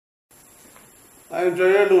I am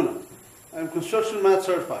Jair Luna. I am Construction Mat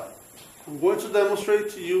Certified. I'm going to demonstrate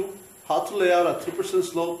to you how to lay out a 2%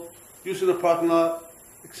 slope using a parking lot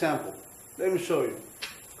example. Let me show you.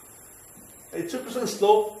 A 2%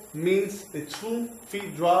 slope means a 2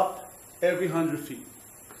 feet drop every 100 feet.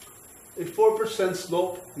 A 4%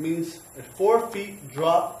 slope means a 4 feet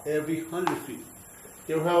drop every 100 feet.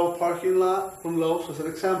 Here we have a parking lot from Lowe's as an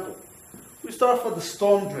example. We start with the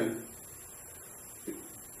storm drain.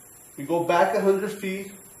 We go back 100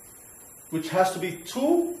 feet, which has to be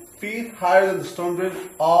 2 feet higher than the storm drain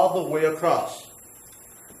all the way across.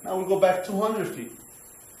 Now we go back 200 feet,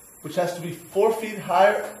 which has to be 4 feet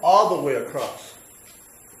higher all the way across.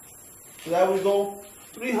 So that we go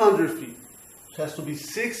 300 feet, which has to be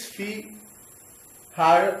 6 feet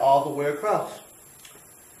higher all the way across.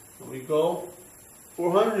 And we go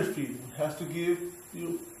 400 feet, which has to give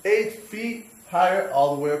you 8 feet higher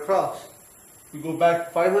all the way across. We go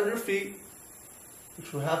back 500 feet,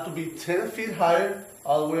 which will have to be 10 feet higher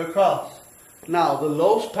all the way across. Now, the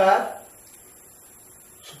Lowe's pad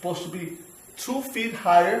is supposed to be 2 feet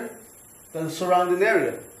higher than the surrounding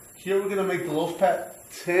area. Here we're going to make the Lowe's pad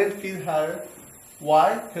 10 feet higher.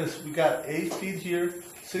 Why? Because we got 8 feet here,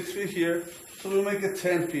 6 feet here, so we'll make it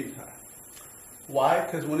 10 feet high. Why?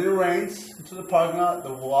 Because when it rains into the parking lot,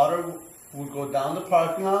 the water will go down the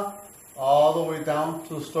parking lot all the way down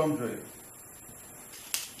to the storm drain.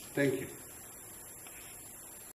 Thank you.